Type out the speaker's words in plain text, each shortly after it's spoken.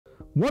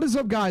What is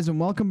up, guys, and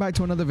welcome back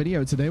to another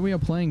video. Today we are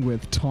playing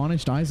with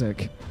Tarnished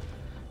Isaac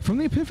from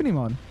the Epiphany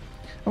mod.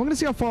 And we're going to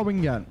see how far we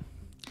can get.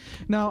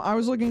 Now, I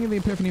was looking at the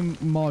Epiphany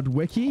mod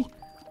wiki,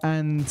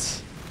 and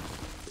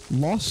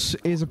loss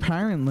is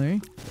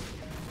apparently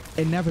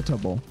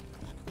inevitable.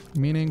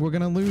 Meaning we're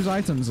going to lose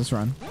items this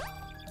run.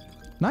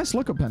 Nice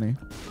look up, Penny.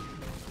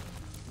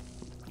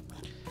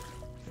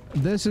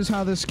 This is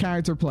how this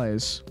character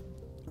plays.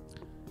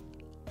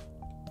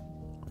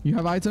 You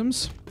have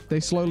items, they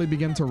slowly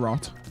begin to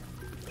rot.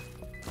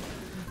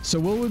 So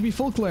will we be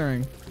full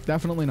clearing?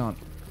 Definitely not.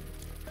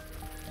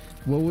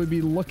 Will we be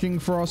looking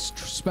for our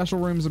special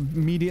rooms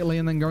immediately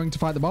and then going to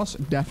fight the boss?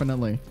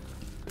 Definitely.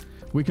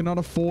 We cannot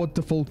afford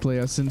to full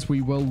clear since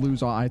we will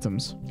lose our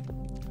items.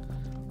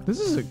 This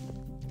is a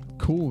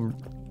cool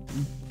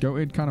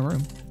goated kind of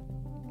room.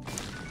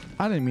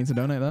 I didn't mean to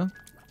donate there.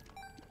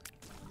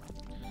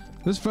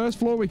 This first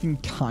floor we can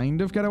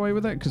kind of get away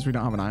with it because we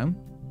don't have an iron.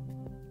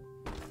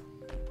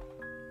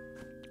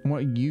 What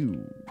are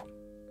you?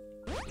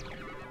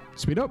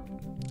 Speed up.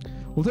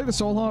 We'll take the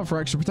soul heart for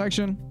extra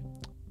protection.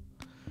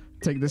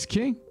 Take this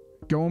key.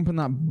 Go open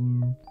that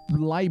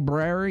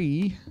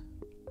library.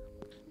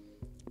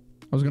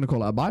 I was going to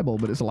call it a Bible,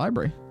 but it's a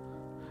library.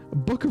 A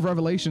Book of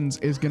Revelations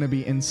is going to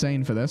be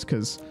insane for this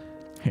because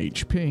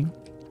HP.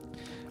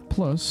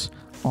 Plus,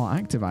 our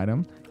active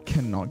item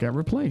cannot get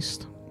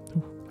replaced.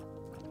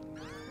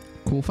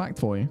 Cool fact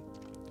for you.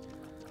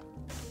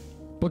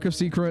 Book of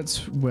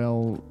Secrets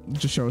will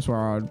just show us where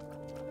our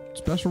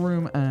special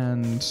room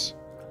and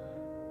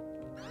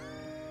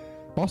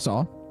boss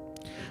are.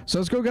 So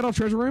let's go get our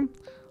treasure room.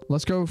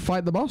 Let's go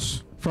fight the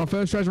boss. For our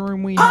first treasure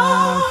room, we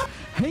have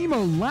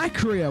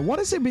Haemolacria. What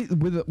is it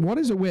with? What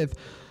is it with?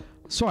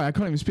 Sorry, I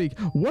can't even speak.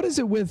 What is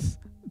it with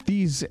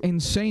these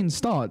insane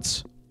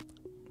starts?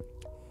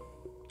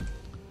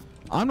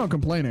 I'm not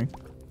complaining.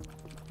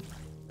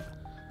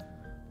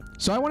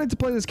 So I wanted to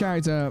play this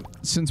character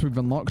since we've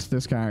unlocked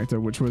this character,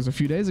 which was a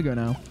few days ago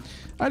now.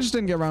 I just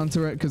didn't get around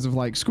to it because of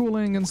like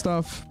schooling and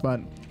stuff, but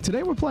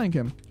today we're playing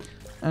him.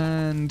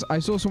 And I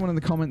saw someone in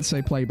the comments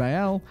say play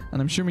Baal,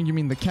 and I'm assuming you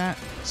mean the cat,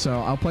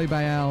 so I'll play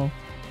Baal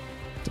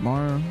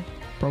tomorrow,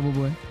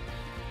 probably.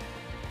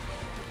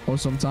 Or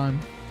sometime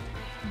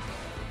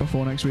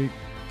before next week.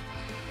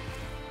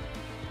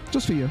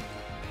 Just for you.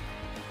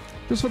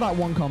 Just for that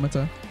one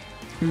commenter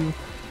who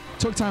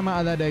took time out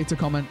of their day to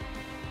comment.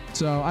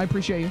 So I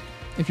appreciate you.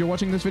 If you're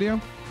watching this video,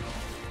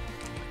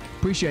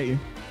 appreciate you.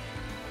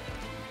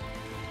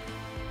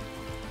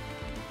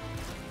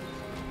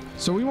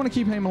 So we want to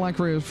keep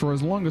Haemolacria for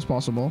as long as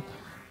possible.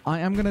 I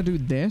am going to do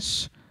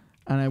this,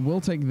 and I will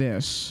take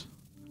this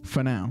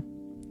for now.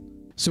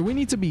 So we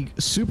need to be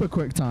super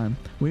quick time.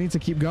 We need to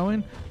keep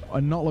going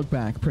and not look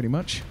back, pretty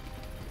much.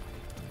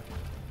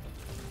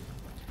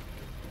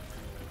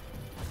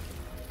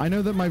 I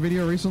know that my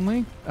video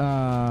recently,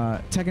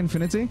 Tech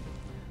Infinity,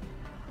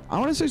 I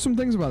want to say some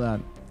things about that.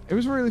 It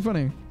was really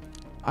funny.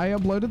 I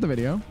uploaded the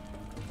video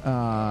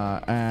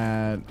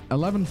at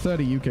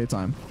 11:30 UK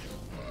time.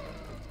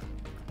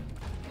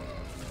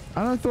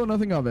 And I thought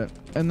nothing of it.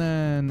 And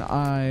then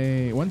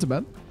I went to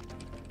bed,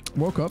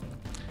 woke up,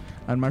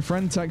 and my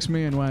friend texted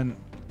me and went,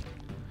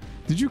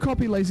 "Did you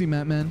copy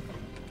Lazymattman?"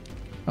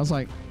 I was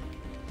like,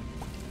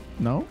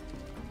 "No."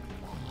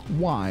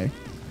 Why?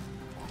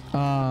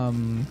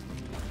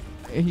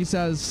 He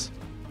says,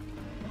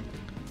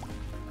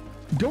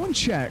 "Go and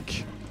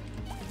check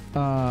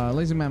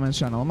Lazymattman's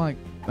channel." I'm like,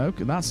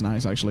 "Okay, that's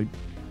nice, actually."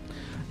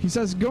 He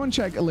says, "Go and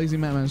check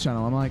Lazymattman's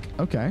channel." I'm like,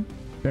 "Okay,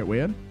 bit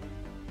weird.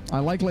 I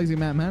like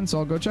Lazymattman, so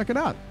I'll go check it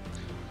out."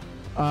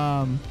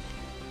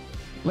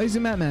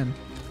 Lazymattman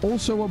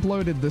also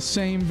uploaded the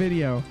same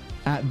video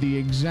at the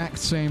exact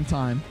same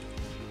time.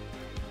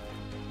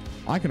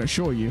 I can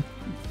assure you,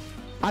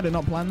 I did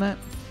not plan that.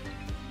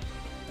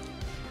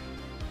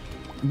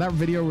 That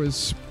video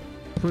was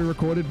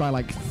pre-recorded by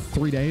like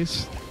 3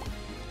 days.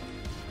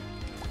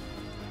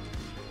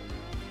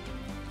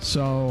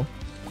 So,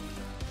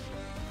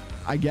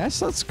 I guess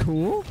that's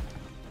cool.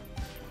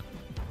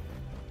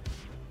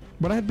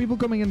 But I had people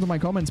coming into my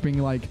comments being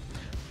like,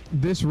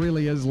 "This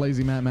really is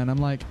Lazymattman." I'm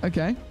like,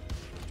 okay.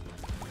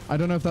 I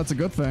don't know if that's a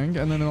good thing.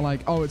 And then they're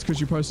like, "Oh, it's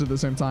because you posted at the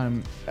same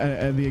time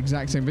at the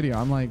exact same video."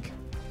 I'm like,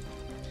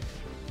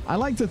 I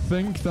like to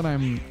think that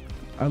I'm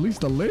at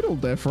least a little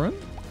different.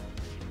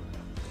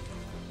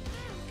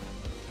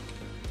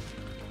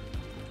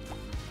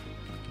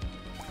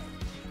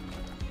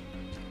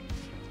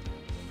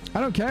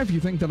 I don't care if you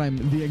think that I'm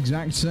the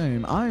exact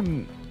same.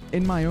 I'm,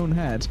 in my own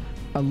head,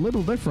 a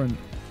little different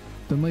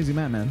than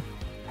Lazymattman.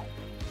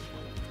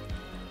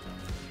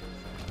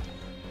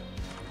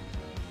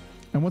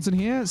 And what's in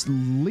here? It's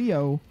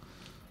Leo.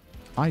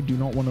 I do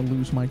not want to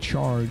lose my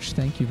charge.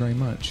 Thank you very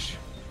much.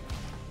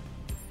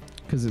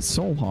 Because it's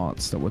soul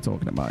hearts that we're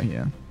talking about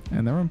here.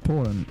 And they're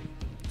important.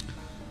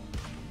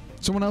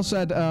 Someone else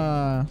said,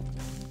 turn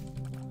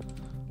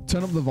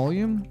up the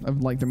volume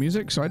of like the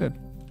music. So I did.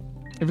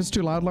 If it's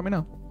too loud, let me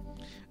know.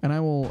 And I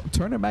will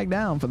turn it back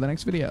down for the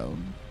next video.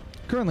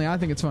 Currently, I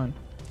think it's fine.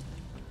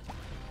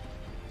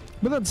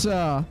 But that's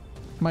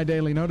my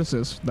daily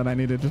notices that I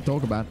needed to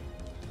talk about.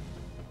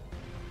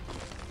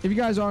 If you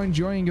guys are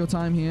enjoying your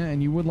time here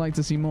and you would like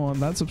to see more,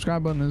 that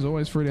subscribe button is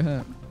always free to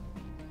hit.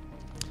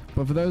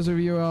 But for those of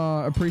you who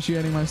are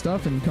appreciating my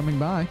stuff and coming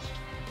by,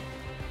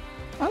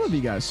 I love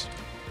you guys.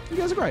 You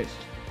guys are great.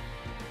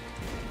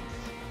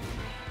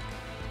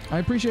 I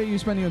appreciate you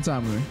spending your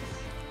time with me.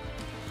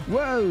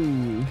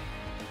 Whoa!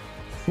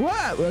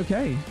 Whoa!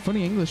 Okay.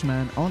 Funny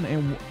Englishman on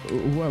a...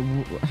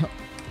 Whoa.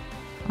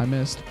 I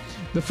missed.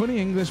 The funny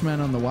Englishman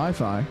on the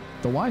Wi-Fi.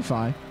 The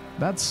Wi-Fi?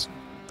 That's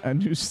a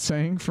new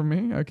saying from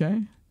me.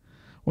 Okay.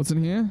 What's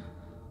in here?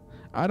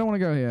 I don't want to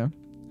go here.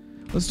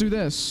 Let's do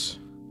this.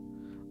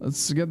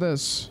 Let's get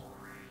this.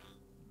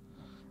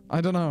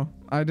 I don't know.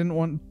 I didn't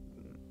want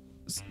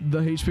the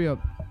HP up.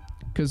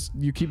 Because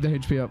you keep the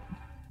HP up.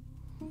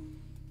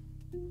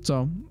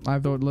 So, I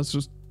thought, let's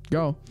just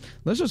go.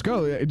 Let's just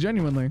go,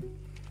 genuinely.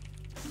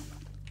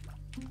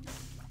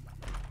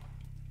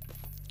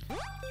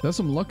 There's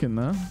some luck in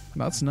there.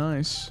 That's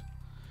nice.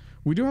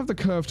 We do have the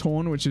curved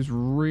horn, which is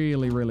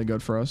really, really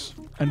good for us.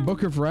 And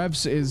Book of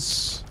Revs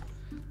is...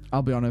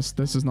 I'll be honest,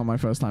 this is not my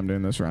first time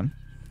doing this run.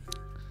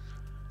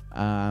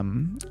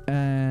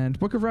 And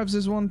Book of Revs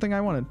is one thing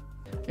I wanted.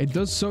 It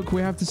does suck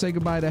we have to say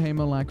goodbye to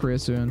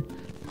Haemolacria soon.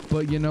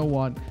 But you know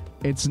what?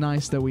 It's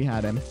nice that we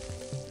had him.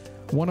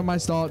 One of my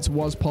starts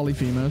was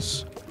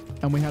Polyphemus,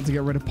 and we had to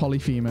get rid of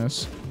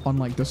Polyphemus on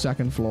like the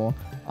second floor.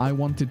 I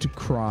wanted to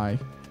cry.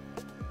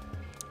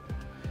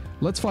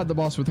 Let's fight the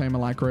boss with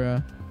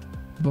Haemolacria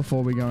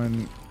before we go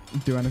and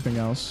do anything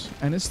else.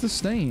 And it's the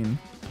stain.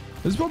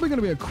 This is probably going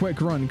to be a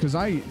quick run because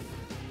I'm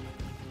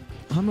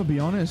going to be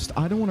honest,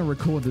 I don't want to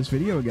record this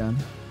video again.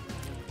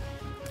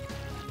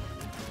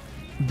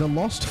 The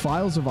lost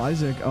files of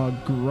Isaac are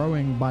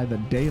growing by the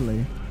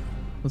daily.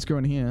 Let's go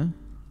in here.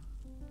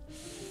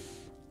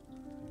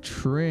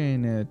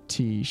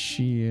 Trinity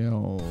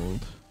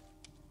shield.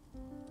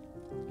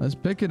 Let's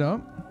pick it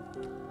up.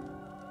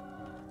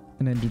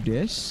 And then do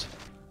this.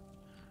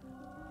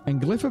 And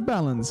glyph of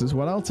balance is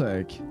what I'll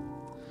take.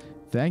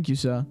 Thank you,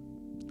 sir.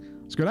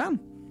 Let's go down.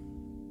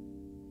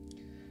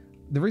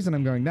 The reason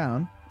I'm going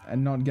down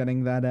and not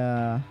getting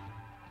that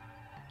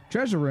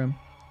treasure room,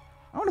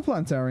 I want a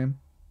planetarium.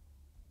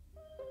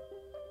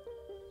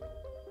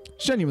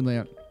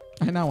 Genuinely,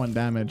 I now want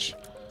damage.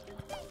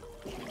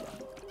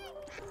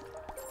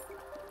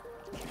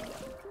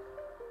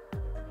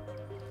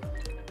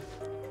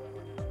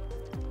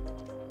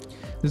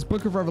 This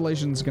Book of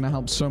Revelation is going to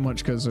help so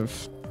much because of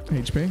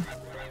HP.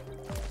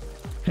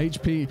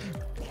 HP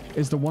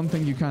is the one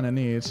thing you kind of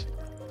need.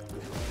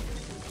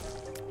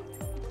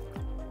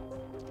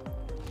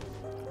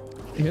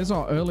 Here's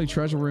our early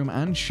treasure room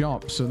and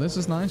shop, so this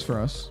is nice for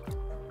us.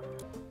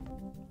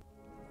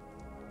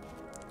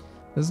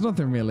 There's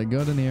nothing really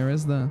good in here,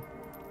 is there?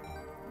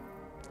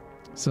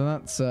 So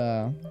that's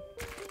a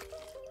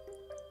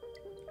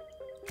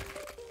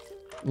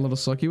little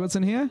sucky. What's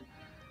in here?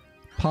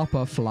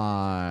 Popper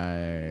fly.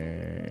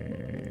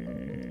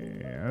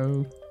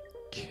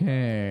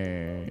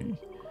 Okay.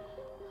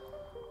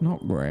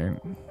 Not great.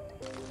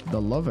 The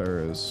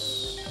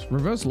lovers.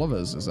 Reverse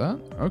lovers, is that?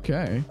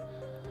 Okay.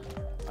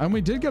 And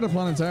we did get a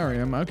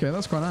planetarium. Okay,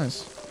 that's quite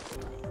nice.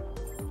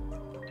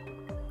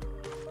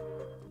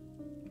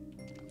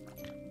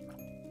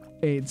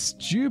 It's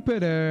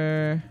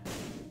Jupiter.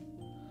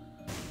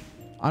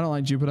 I don't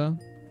like Jupiter.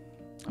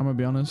 I'm gonna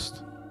be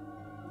honest.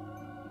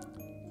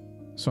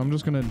 So I'm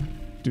just gonna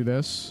do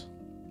this.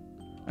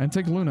 And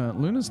take Luna.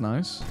 Luna's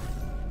nice.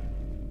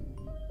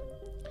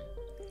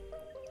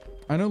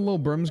 I know Lil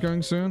Brim's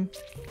going soon.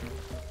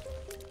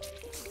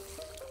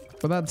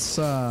 But that's,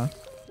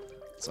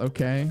 it's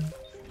okay.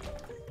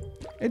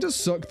 It does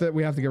suck that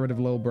we have to get rid of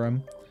Lil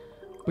Brim.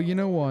 But you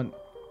know what?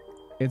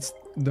 It's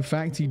the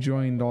fact he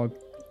joined our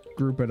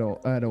group at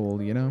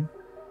all, you know?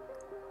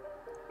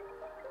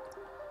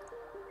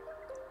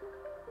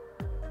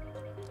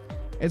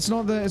 It's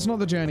not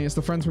the journey, it's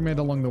the friends we made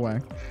along the way.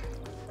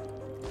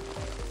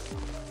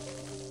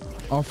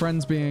 Our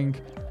friends being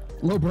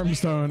Low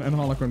Brimstone and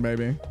Harlequin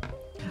Baby.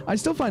 I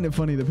still find it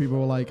funny that people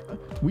were like,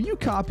 were you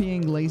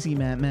copying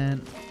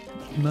Lazymattman?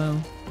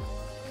 No.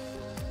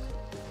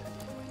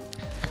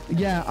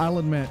 Yeah, I'll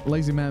admit,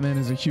 Lazymattman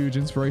is a huge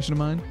inspiration of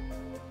mine.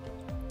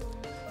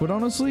 But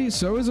honestly,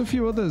 so is a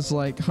few others,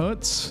 like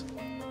Huts,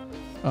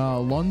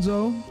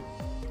 Lonzo.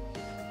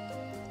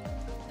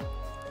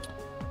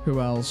 Who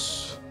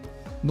else?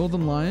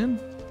 Northern Lion.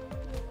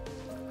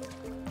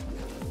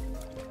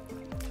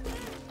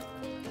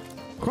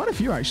 Quite a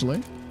few,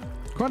 actually.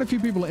 Quite a few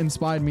people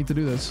inspired me to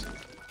do this.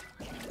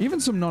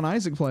 Even some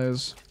non-Isaac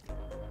players.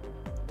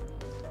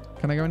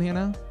 Can I go in here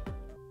now?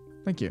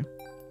 Thank you.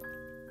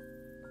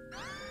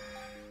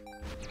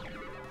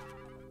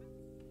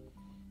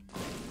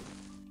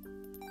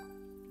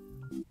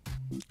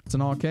 It's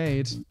an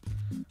arcade.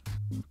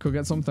 Could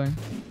get something.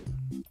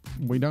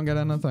 We don't get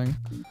anything.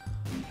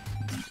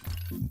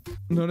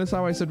 Notice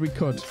how I said we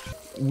could.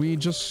 We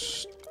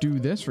just do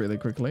this really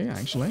quickly,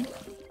 actually.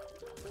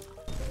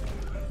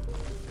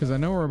 Because I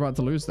know we're about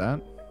to lose that.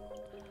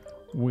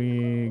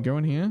 We go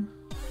in here.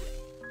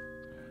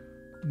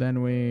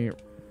 Then we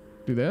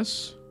do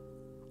this.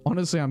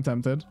 Honestly, I'm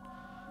tempted.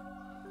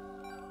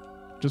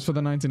 Just for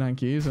the 99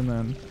 keys, and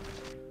then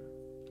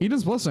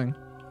Eden's Blessing.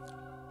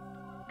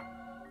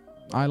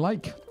 I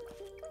like.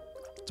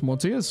 It's more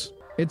tears.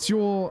 It's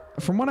your,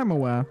 from what I'm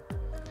aware,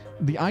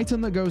 the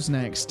item that goes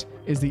next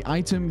is the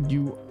item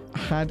you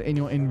had in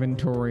your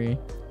inventory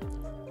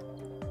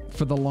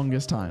for the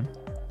longest time.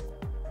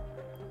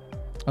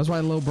 That's why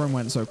Lil Brim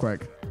went so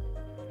quick.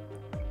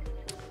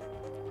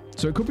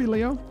 So it could be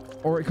Leo,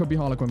 or it could be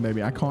Harlequin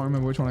Baby. I can't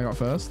remember which one I got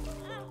first.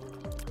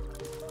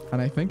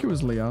 And I think it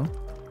was Leo.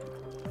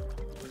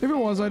 If it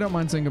was, I don't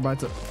mind saying goodbye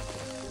to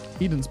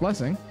Eden's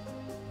Blessing.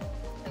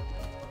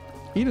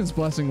 Eden's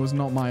Blessing was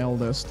not my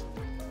oldest.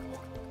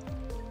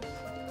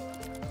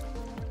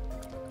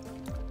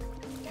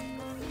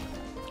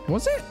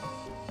 Was it?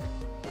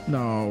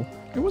 No,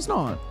 it was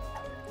not.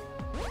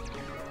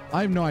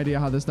 I have no idea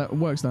how this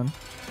works then.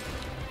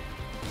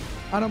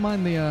 I don't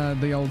mind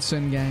the old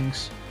Sin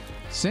gangs.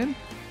 Sin?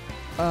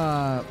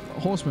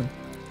 Horseman.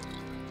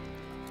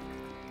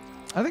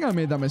 I think I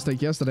made that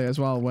mistake yesterday as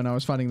well when I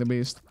was fighting the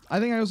beast. I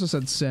think I also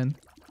said Sin.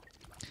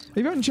 If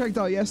you haven't checked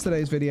out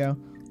yesterday's video,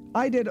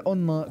 I did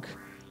unlock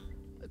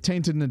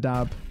Tainted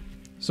Nadab.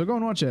 So go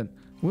and watch it.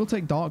 We'll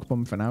take Dark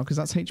Bum for now because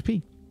that's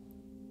HP.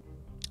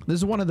 This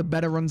is one of the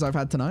better runs I've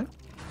had tonight.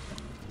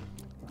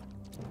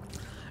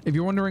 If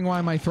you're wondering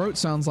why my throat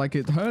sounds like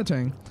it's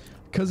hurting,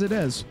 because it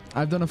is.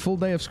 I've done a full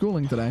day of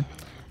schooling today.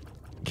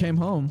 Came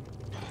home.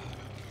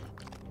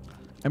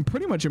 And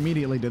pretty much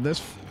immediately did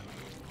this.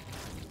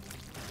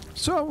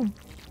 So,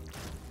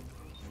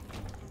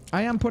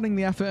 I am putting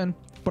the effort in,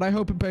 but I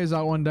hope it pays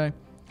out one day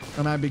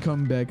and I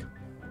become big.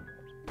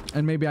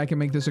 And maybe I can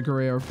make this a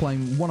career of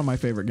playing one of my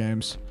favorite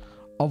games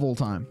of all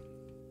time.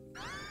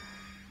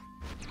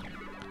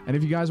 And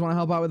if you guys want to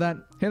help out with that,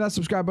 hit that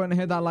subscribe button,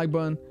 hit that like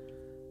button.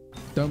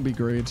 Don't be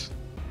greed.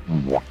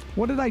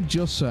 What did I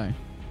just say?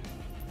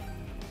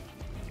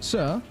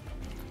 Sir,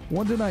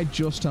 what did I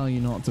just tell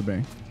you not to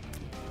be?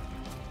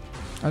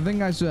 I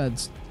think I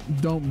said,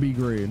 don't be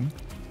greed.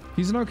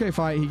 He's an okay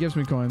fight. He gives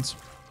me coins.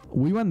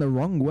 We went the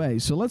wrong way,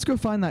 so let's go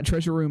find that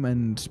treasure room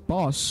and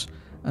boss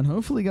and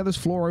hopefully get this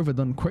floor over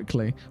done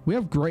quickly. We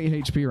have great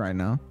HP right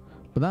now,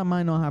 but that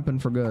might not happen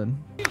for good.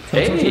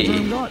 Hey,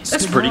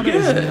 that's pretty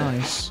good.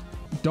 Nice.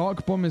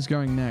 Dark Bum is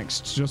going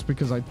next just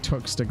because I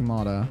took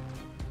Stigmata.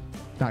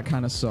 That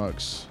kind of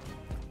sucks.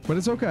 But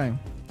it's okay.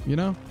 You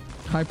know?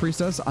 High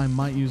Priestess, I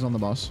might use on the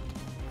boss.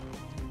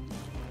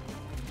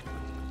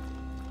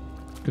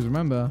 Because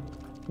remember,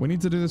 we need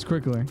to do this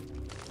quickly.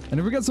 And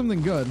if we get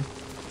something good,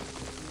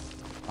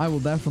 I will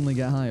definitely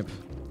get hype.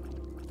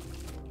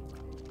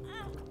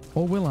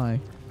 Or will I?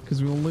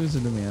 Because we will lose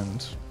it in the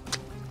end.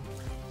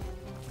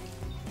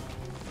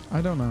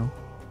 I don't know.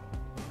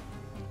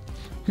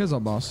 Here's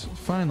our boss.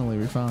 Finally,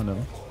 we found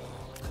him.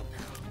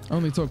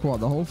 Only took,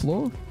 what, the whole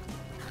floor?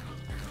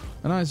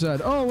 And I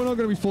said, oh, we're not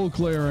going to be full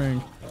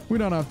clearing. We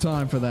don't have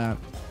time for that.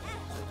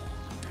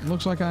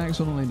 Looks like I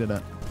accidentally did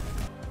it.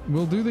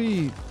 We'll do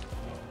the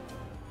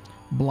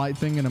blight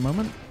thing in a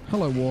moment.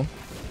 Hello, War.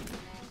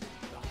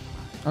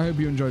 I hope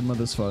you enjoyed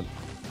Mother's Foot.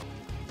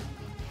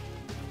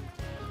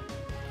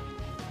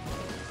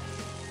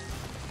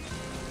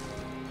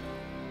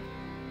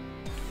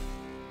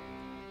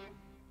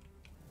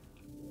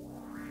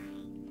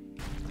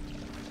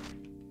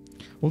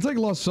 We'll take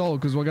Lost Soul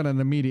because we'll get an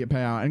immediate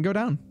payout and go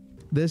down.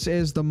 This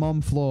is the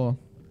mom floor.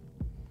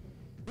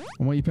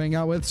 And what are you paying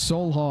out with?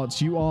 Soul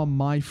Hearts. You are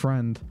my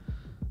friend.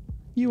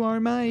 You are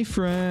my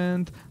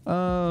friend.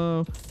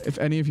 Oh. If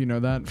any of you know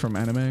that from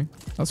anime,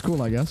 that's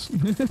cool, I guess.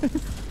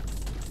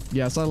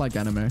 Yes, I like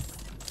anime.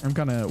 I'm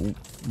kind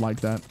of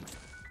like that.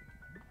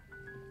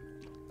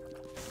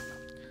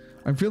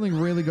 I'm feeling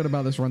really good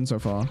about this run so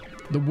far.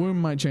 The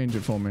womb might change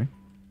it for me.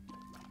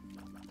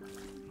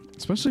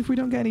 Especially if we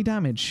don't get any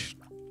damage.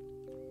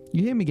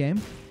 You hear me, game?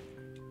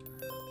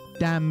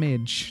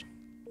 Damage.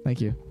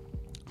 Thank you.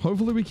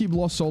 Hopefully we keep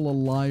Lost Soul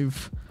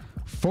alive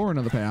for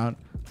another payout.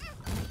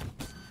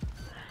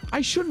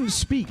 I shouldn't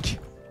speak.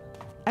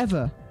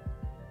 Ever.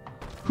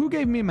 Who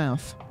gave me a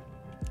mouth?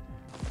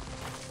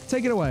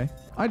 Take it away.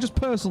 I just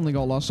personally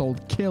got Lost Soul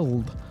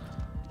killed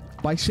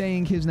by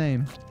saying his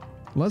name.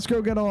 Let's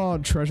go get our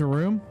treasure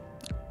room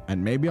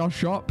and maybe our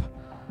shop.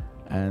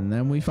 And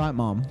then we fight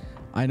Mom.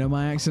 I know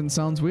my accent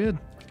sounds weird.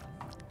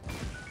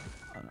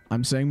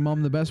 I'm saying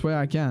Mom the best way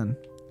I can.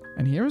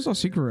 And here is our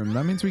secret room.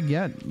 That means we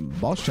get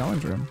boss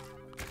challenge room.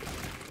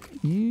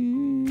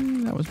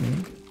 Yeah, that was me.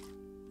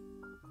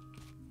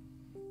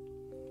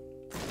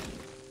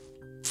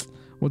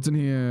 What's in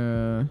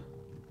here?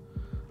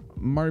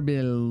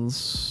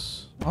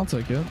 Marbles. I'll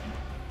take it.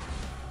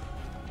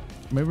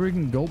 Maybe we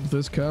can gulp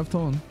this curved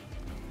horn.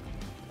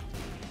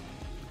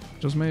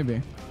 Just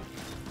maybe.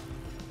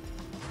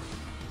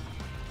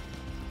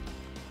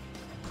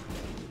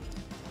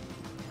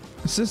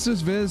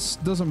 Sister's Viz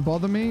doesn't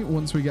bother me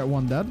once we get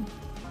one dead.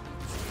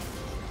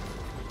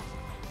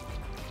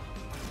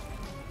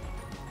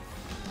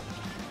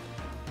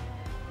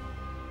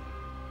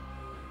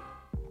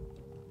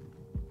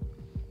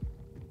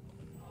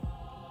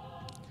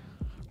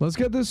 Let's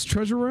get this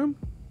treasure room.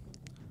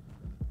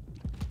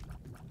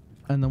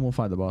 And then we'll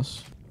fight the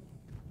boss.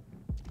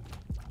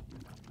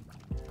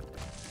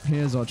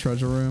 Here's our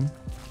treasure room.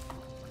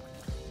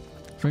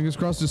 Fingers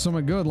crossed there's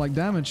something good, like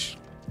damage.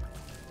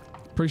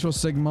 Pretty sure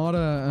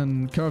Sigmata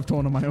and Curve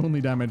Torn are my only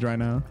damage right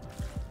now.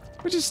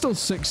 Which is still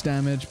 6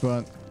 damage,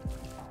 but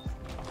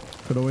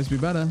could always be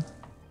better.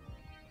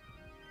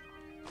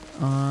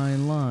 I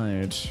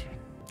lied.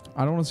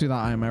 I don't want to see that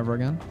item ever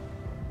again.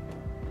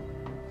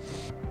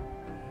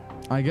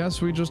 I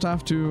guess we just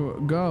have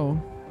to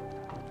go.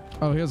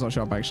 Oh, here's our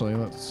shop, actually.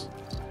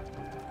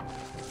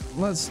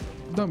 Let's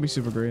don't be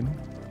super greedy.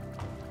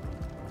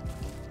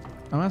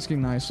 I'm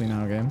asking nicely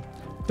now, game.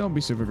 Don't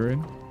be super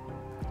greedy.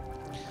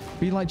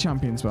 Be like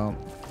Champion's Belt.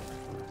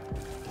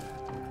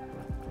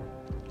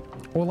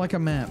 Or like a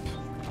map.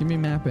 Give me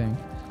mapping.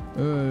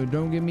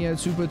 Don't give me a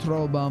super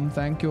troll bomb.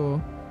 Thank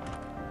you.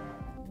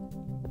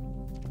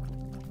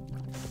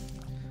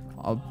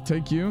 I'll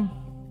take you.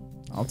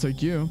 I'll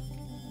take you.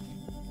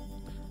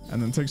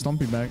 And then take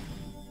Stompy back.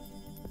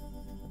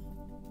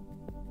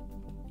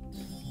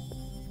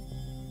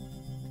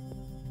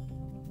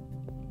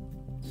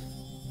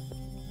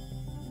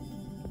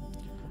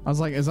 I was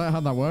like, is that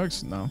how that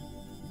works? No.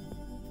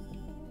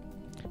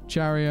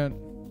 Chariot.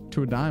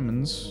 2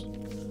 diamonds.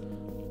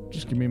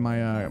 Just give me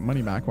my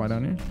money back, why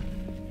don't you?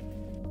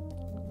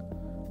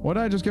 What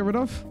did I just get rid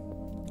of?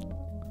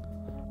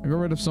 I got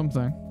rid of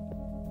something.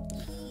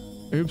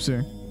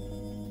 Oopsie.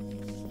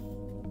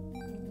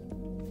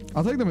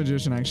 I'll take the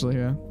magician actually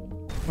here.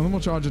 And then we'll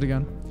charge it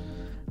again.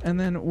 And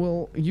then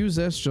we'll use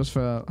this just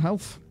for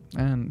health.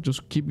 And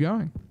just keep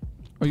going.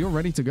 Oh, you're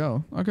ready to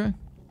go. Okay.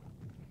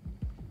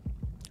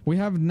 We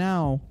have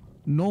now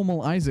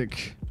normal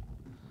Isaac.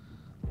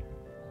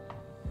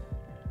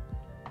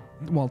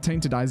 Well,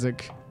 Tainted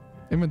Isaac.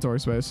 Inventory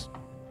space.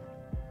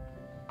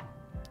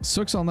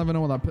 Sucks I'll never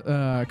know what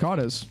that card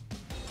is.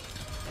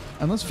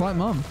 And let's fight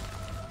Mom.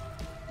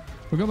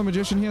 We've got the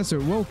magician here, so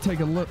it will take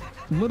a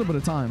little bit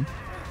of time.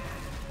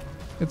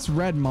 It's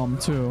red Mom,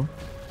 too.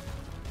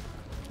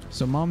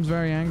 So Mom's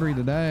very angry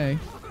today.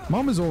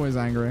 Mom is always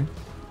angry.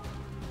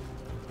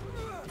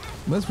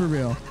 Let's be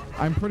real.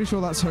 I'm pretty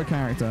sure that's her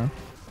character.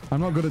 I'm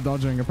not good at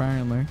dodging,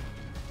 apparently.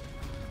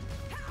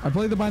 I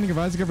play the Binding of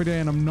Isaac every day,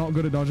 and I'm not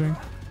good at dodging.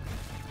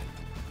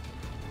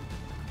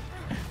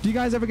 Do you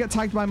guys ever get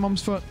tagged by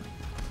Mom's foot?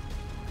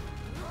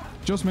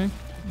 Just me.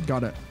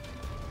 Got it.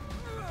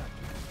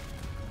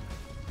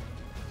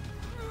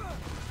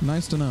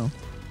 Nice to know.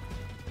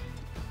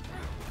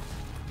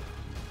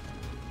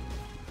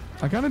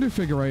 I kind of do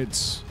figure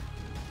eights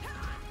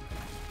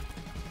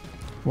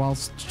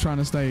whilst trying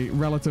to stay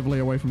relatively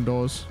away from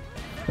doors.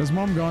 There's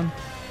Mom gone.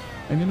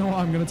 And you know what?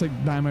 I'm going to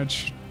take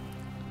damage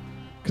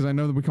because I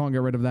know that we can't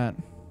get rid of that.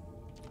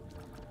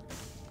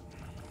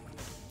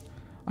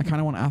 I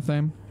kind of want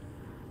Athame.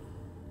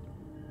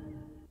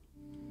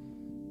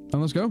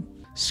 And let's go.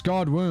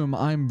 Scarred Womb.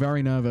 I'm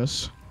very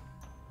nervous.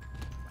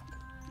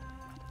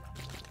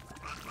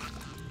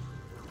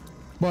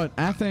 But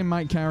Athame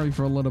might carry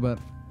for a little bit.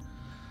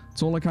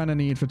 It's all I kind of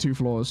need for 2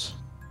 floors.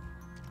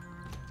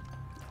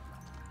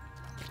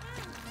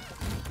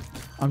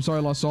 I'm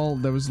sorry, Lost Soul.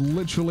 There was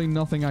literally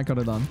nothing I could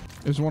have done.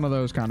 It was one of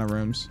those kind of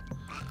rooms.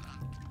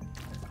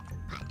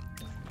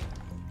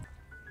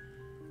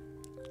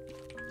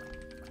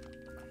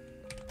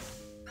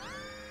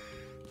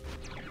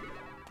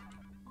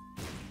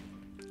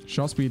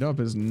 Shot speed up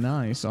is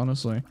nice,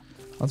 honestly.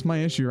 That's my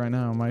issue right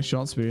now, my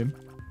shot speed.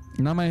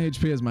 Not my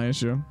HP is my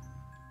issue.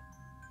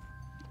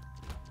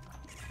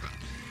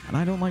 And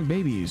I don't like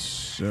babies,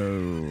 so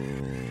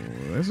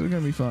this is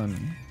gonna be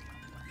fun.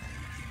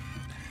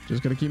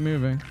 Just gotta keep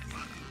moving.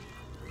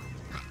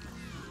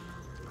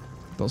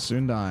 They'll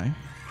soon die.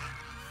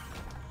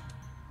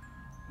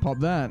 Pop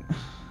that.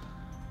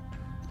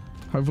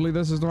 Hopefully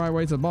this is the right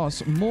way to the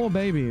boss. More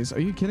babies. Are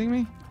you kidding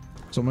me?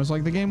 It's almost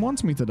like the game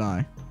wants me to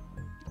die.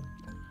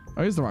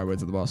 Oh, it's the right way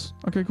to the boss.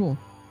 Okay, cool.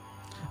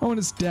 Oh, and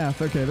it's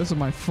death. Okay, this is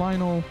my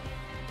final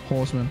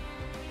horseman.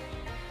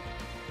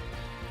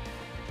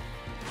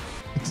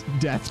 It's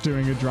death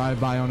doing a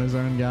drive-by on his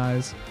own,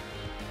 guys.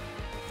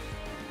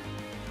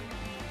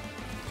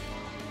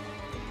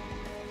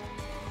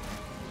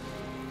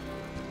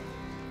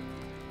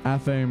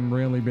 Athame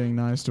really being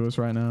nice to us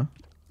right now.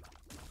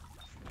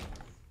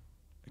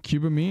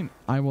 Cube of meat.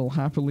 I will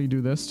happily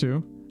do this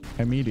too.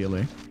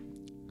 Immediately.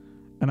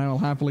 And I will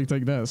happily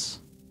take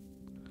this.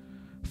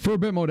 For a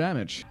bit more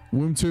damage.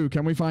 Womb 2,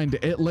 can we find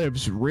It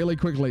Lives really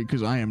quickly?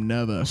 Because I am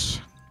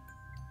nervous.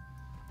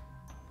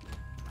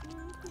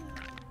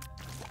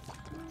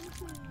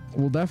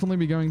 We'll definitely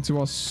be going to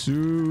our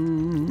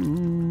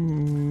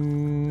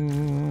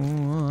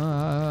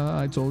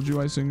I told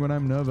you I sing when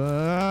I'm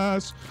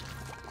nervous.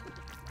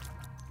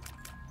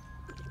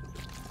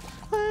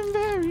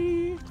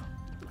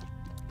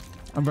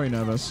 I'm very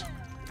nervous.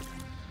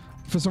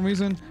 For some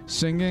reason,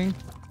 singing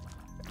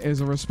is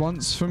a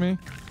response for me.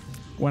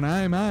 When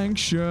I'm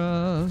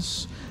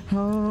anxious,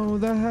 how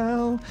the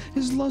hell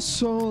is Lost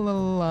Soul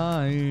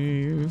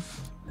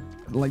alive?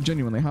 Like,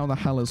 genuinely, how the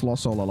hell is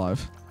Lost Soul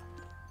alive?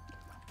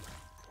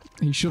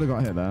 He should have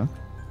got hit there.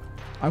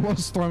 I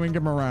was throwing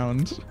him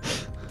around.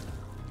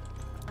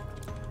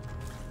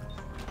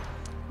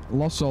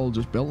 Lost Soul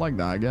just built like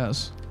that, I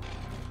guess.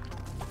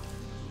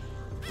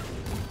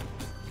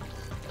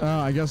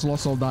 I guess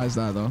Lost Soul dies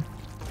there, though.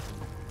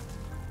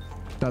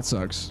 That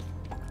sucks.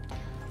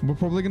 We're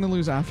probably going to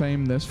lose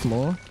Athame this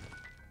floor.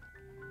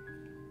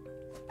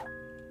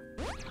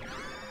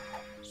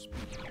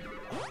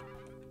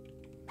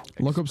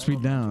 Look up,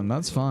 speed down.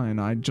 That's fine.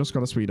 I just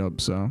got to speed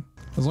up, so.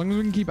 As long as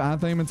we can keep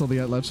Athame until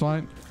the left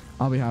fight,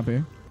 I'll be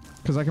happy.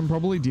 Because I can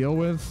probably deal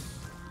with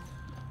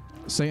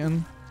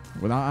Satan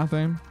without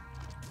Athame.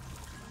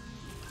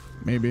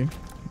 Maybe.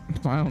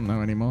 I don't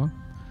know anymore.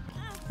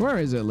 Where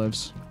is it,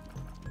 Lives?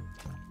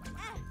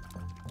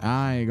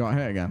 I got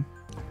hit again.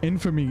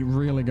 Infamy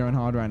really going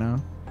hard right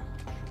now.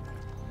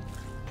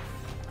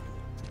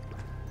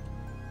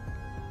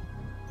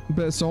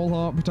 Bit of soul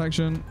heart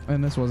protection,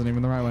 and this wasn't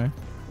even the right way.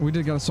 We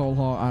did get a soul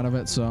heart out of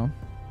it, so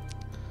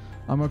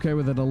I'm okay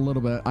with it a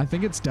little bit. I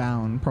think it's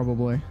down,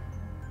 probably.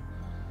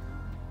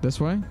 This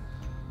way?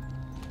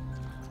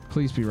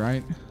 Please be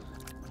right.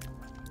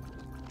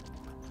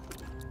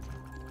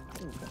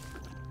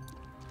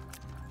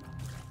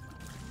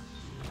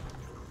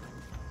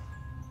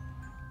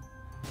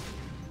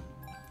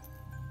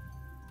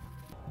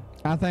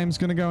 Athame's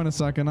gonna go in a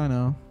second, I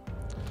know.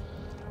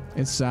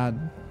 It's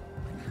sad.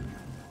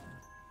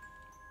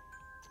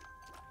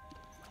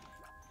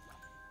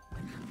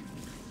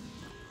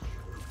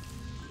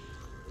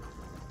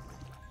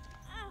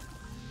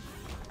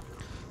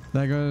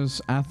 There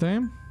goes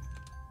Athame.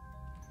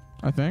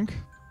 I think.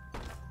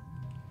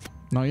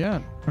 Not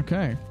yet.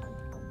 Okay.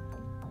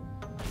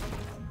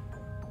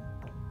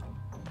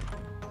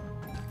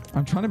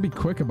 I'm trying to be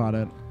quick about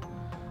it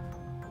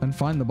and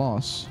find the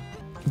boss.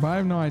 But I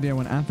have no idea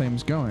when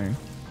Athame's going.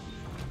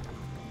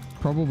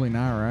 Probably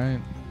now, right?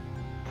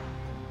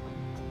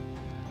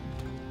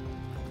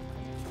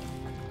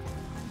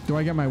 Do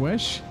I get my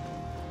wish?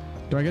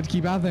 Do I get to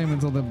keep Athame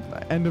until the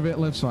end of it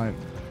lives fight?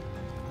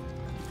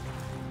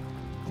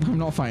 I'm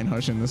not fighting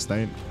Hush in this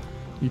state.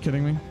 You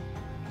kidding me?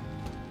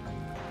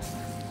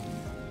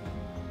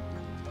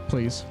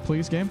 Please.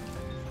 Please, game.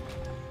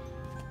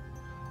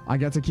 I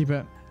get to keep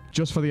it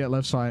just for the it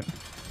lives fight.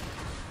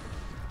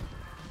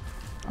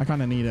 I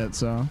kind of need it,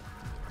 so.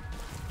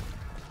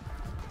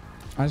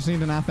 I just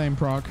need an Athame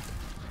proc.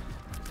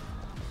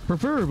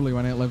 Preferably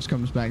when it lives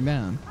comes back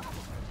down.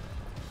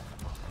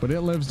 But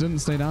it lives didn't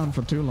stay down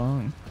for too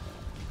long.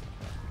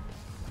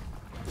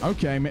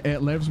 Okay,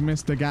 it lives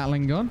missed the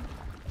Gatling gun.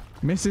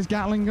 Mrs.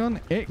 Gatling gun?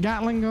 It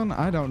Gatling gun?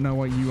 I don't know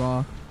what you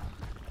are.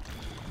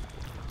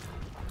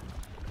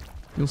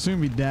 You'll soon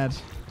be dead.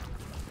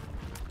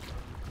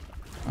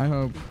 I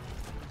hope.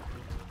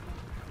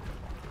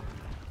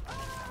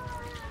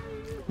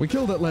 We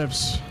killed it,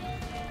 Lives.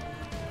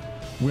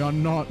 We are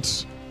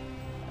not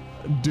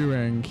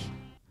doing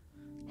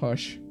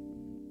Hush.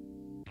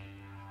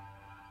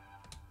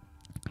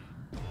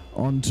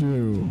 On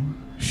to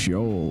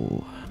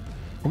Shoal.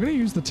 We're going to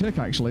use the tick,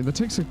 actually. The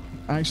tick's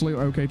actually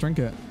okay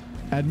trinket.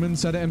 Edmund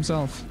said it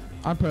himself.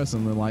 I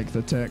personally like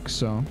the tick,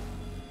 so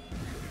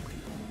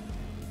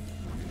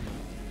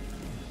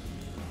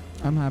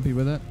I'm happy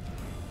with it.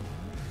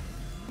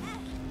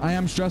 I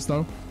am stressed,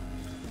 though.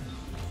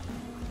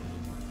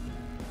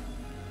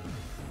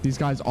 These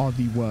guys are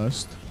the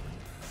worst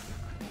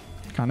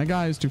kind of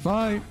guys to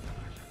fight.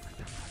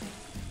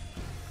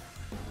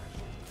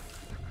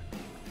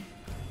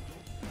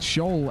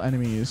 Shoal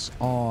enemies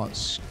are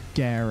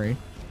scary.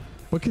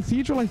 But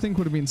Cathedral, I think,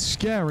 would have been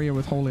scarier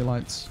with holy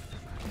lights.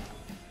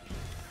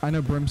 I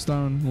know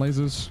brimstone,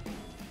 lasers,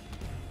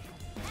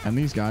 and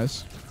these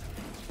guys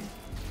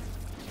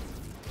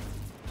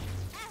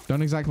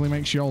don't exactly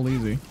make Shoal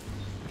easy.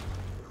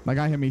 That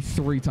guy hit me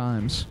 3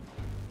 times.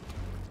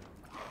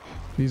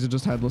 These are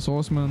just headless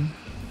horsemen.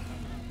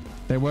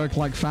 They work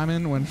like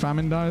famine when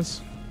famine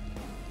dies.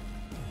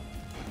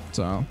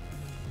 So,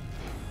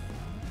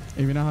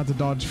 if you know how to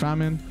dodge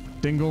famine,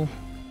 dingle,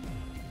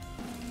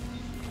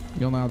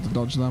 you'll know how to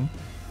dodge them.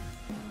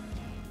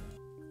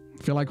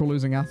 I feel like we're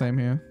losing Athame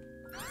here.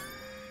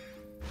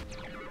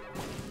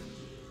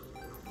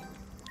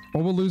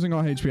 Or we're losing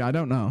our HP, I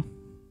don't know.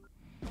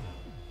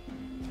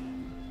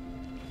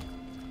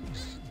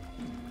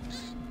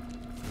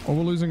 Or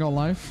we're losing our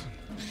life.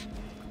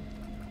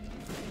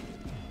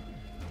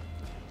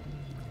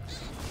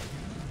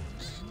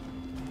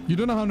 You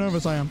don't know how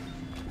nervous I am.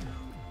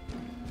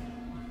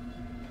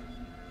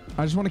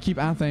 I just want to keep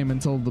Athame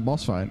until the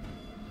boss fight.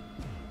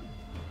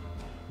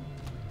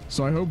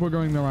 So I hope we're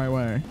going the right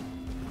way.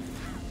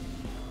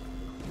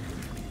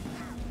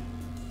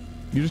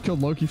 You just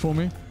killed Loki for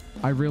me.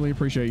 I really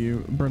appreciate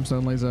you,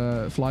 Brimstone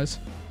Laser Flies.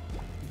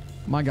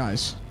 My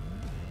guys.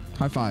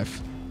 High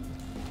five.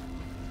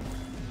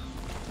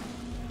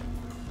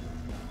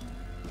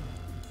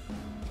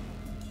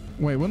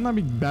 Wait, wouldn't that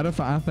be better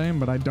for Athame,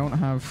 but I don't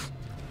have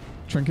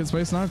trinket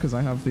space now because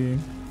I have the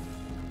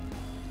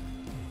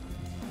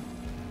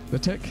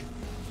tick.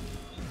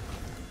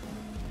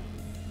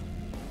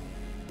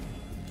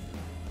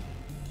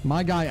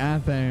 My guy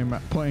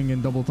Athame putting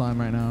in double time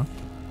right now.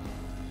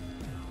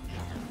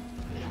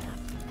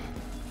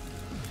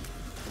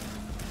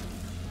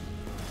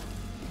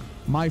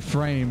 My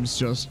frames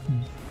just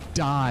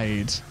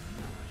died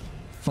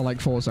for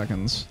like 4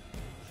 seconds.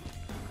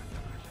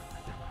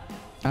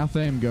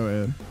 Athame, go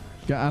in.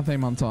 Get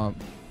Athame on top.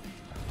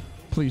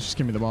 Please just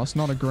give me the boss.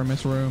 Not a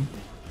grimace room.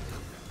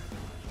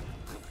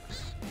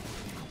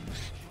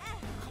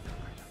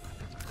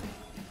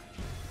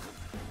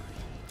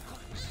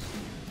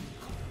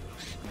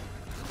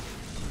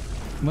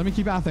 Let me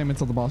keep Athame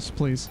until the boss,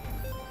 please.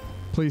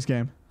 Please,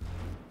 game.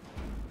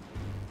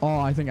 Oh,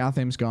 I think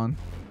Athame's gone.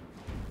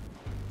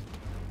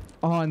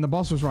 Oh, and the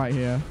boss was right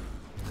here.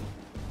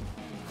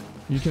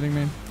 Are you kidding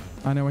me?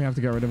 I know we have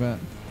to get rid of it.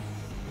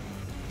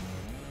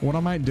 What I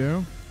might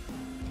do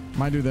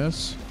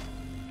this.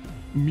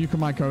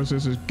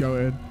 Mucormycosis is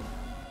goated.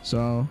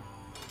 So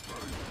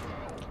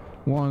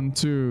 1,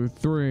 2,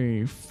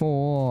 3,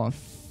 4,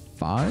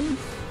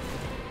 5.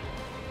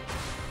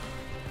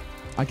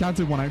 I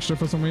counted one extra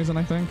for some reason,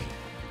 I think.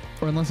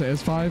 Or unless it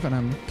is 5 and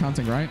I'm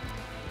counting right.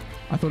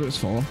 I thought it was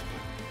 4.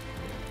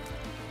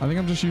 I think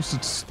I'm just used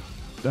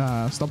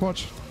to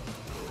stopwatch.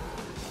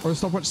 Or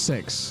stopwatch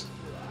 6.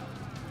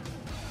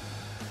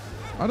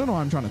 I don't know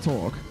why I'm trying to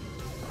talk.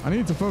 I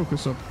need to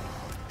focus up.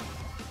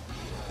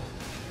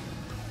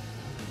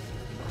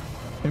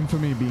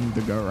 Infamy being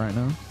the goat right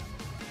now.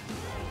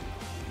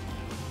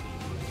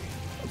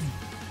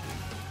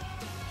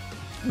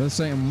 There's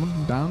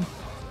Satan down.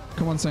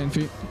 Come on, Satan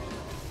feet.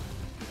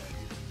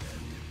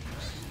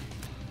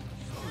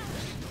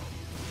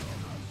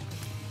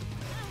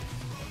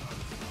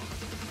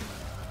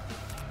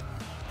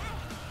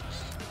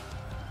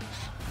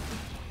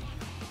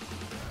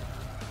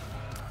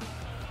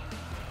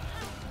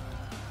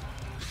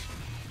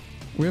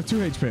 We have 2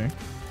 HP.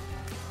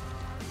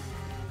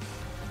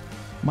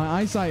 My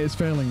eyesight is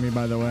failing me,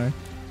 by the way.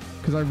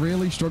 Because I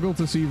really struggle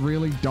to see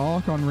really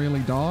dark on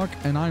really dark.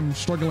 And I'm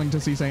struggling to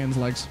see Satan's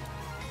legs.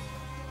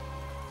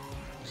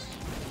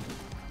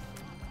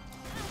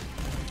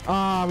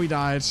 Ah, we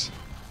died.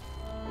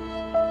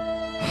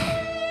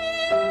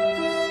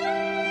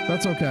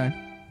 That's okay.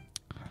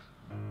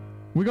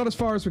 We got as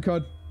far as we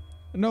could.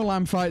 No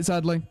lamb fight,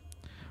 sadly.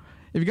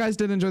 If you guys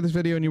did enjoy this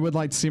video and you would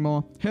like to see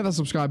more, hit that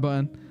subscribe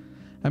button.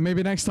 And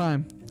maybe next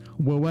time,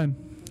 we'll win.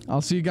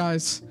 I'll see you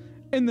guys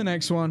in the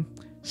next one.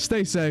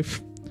 Stay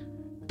safe.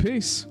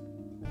 Peace.